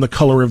based on the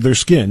color of their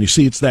skin. You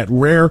see, it's that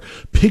rare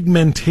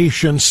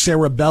pigmentation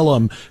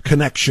cerebellum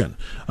connection.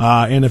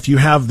 And if you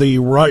have the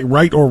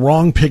right or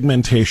wrong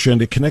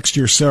pigmentation, it connects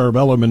to your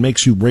cerebellum and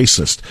makes you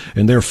racist.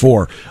 And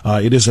therefore,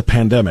 it is a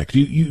pandemic.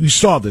 You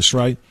saw this,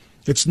 right?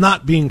 It's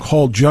not being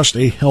called just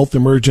a health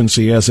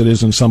emergency as it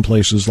is in some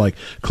places like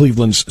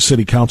Cleveland's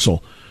city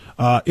council.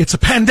 It's a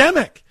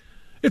pandemic.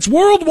 It's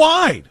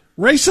worldwide.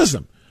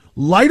 Racism.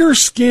 Lighter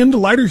skinned,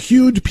 lighter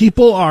hued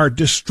people are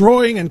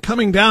destroying and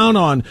coming down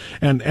on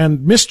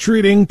and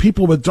mistreating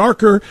people with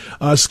darker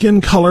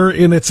skin color,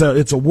 and it's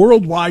a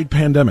worldwide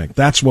pandemic.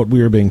 That's what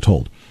we are being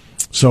told.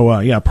 So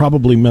yeah,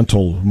 probably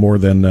mental more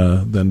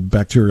than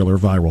bacterial or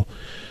viral.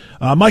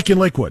 Mike in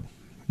Lakewood.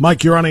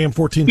 Mike, you're on AM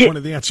 1420.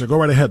 The Answer. Go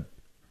right ahead.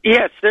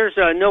 Yes, there's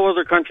no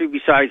other country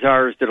besides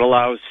ours that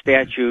allows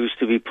statues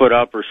to be put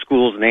up or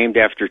schools named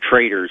after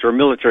traitors or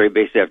military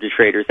based after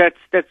traitors. That's.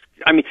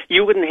 I mean,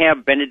 you wouldn't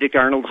have Benedict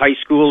Arnold High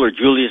School or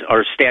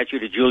a statue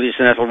to Julius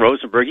and Ethel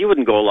Rosenberg. You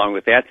wouldn't go along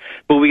with that.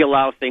 But we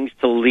allow things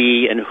to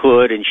Lee and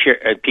Hood and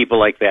people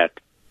like that.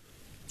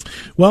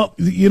 Well,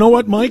 you know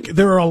what, Mike?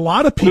 There are a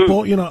lot of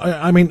people. You know,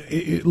 I mean,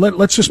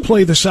 let's just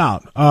play this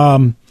out.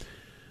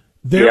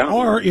 There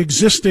are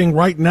existing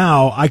right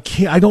now, I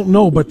don't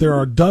know, but there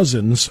are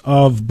dozens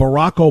of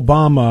Barack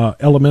Obama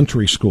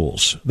elementary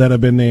schools that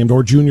have been named,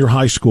 or junior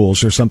high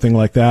schools or something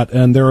like that,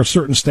 and there are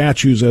certain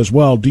statues as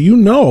well. Do you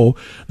know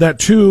that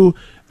to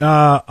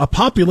a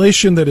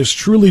population that is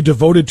truly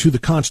devoted to the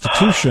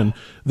Constitution,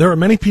 there are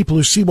many people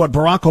who see what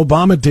Barack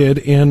Obama did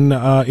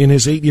in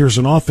his 8 years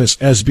in office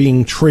as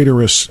being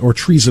traitorous or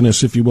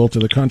treasonous, if you will, to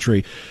the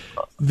country.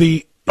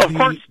 Of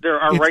course, there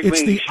are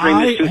right-wing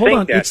extremists who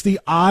think that. It's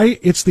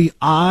the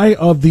eye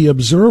of the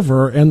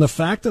observer, and the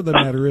fact of the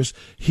matter is,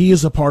 he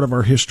is a part of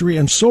our history,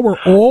 and so are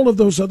all of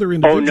those other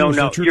individuals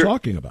that you're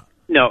talking about.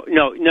 No.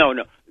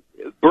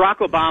 Barack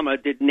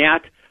Obama did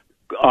not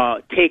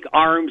take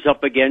arms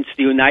up against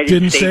the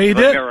United States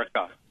of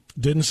America.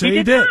 Didn't say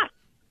he did.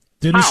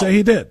 Didn't say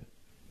he did.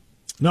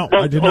 No,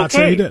 well, I did not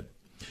say he did.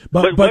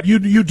 But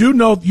you do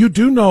know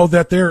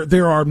that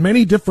there are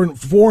many different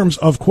forms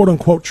of quote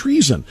unquote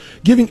treason.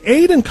 Giving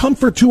aid and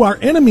comfort to our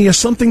enemy is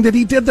something that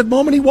he did the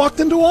moment he walked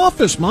into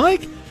office,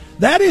 Mike.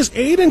 That is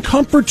aid and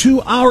comfort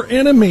to our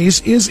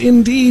enemies is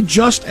indeed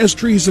just as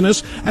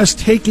treasonous as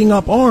taking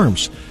up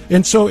arms.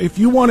 And so if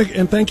you want to,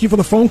 and thank you for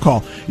the phone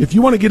call, if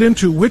you want to get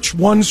into which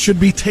ones should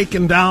be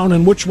taken down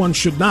and which ones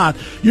should not,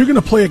 you're going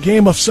to play a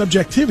game of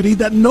subjectivity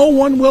that no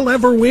one will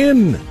ever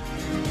win.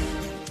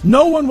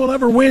 No one will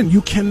ever win.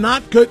 You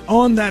cannot get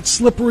on that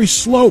slippery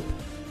slope.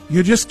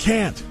 You just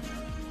can't.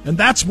 And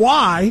that's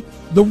why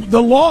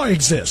the law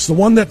exists, the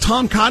one that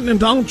Tom Cotton and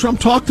Donald Trump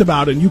talked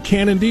about, and you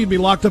can indeed be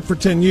locked up for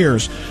 10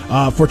 years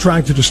for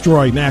trying to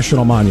destroy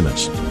national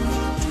monuments.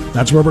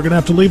 That's where we're going to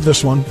have to leave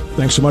this one.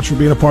 Thanks so much for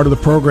being a part of the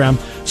program.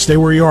 Stay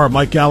where you are.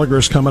 Mike Gallagher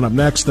is coming up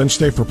next. Then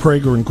stay for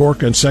Prager and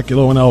Gorka and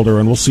Sekulow and Elder,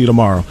 and we'll see you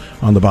tomorrow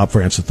on the Bob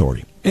Frantz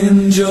Authority.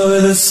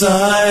 Enjoy the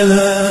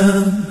silence.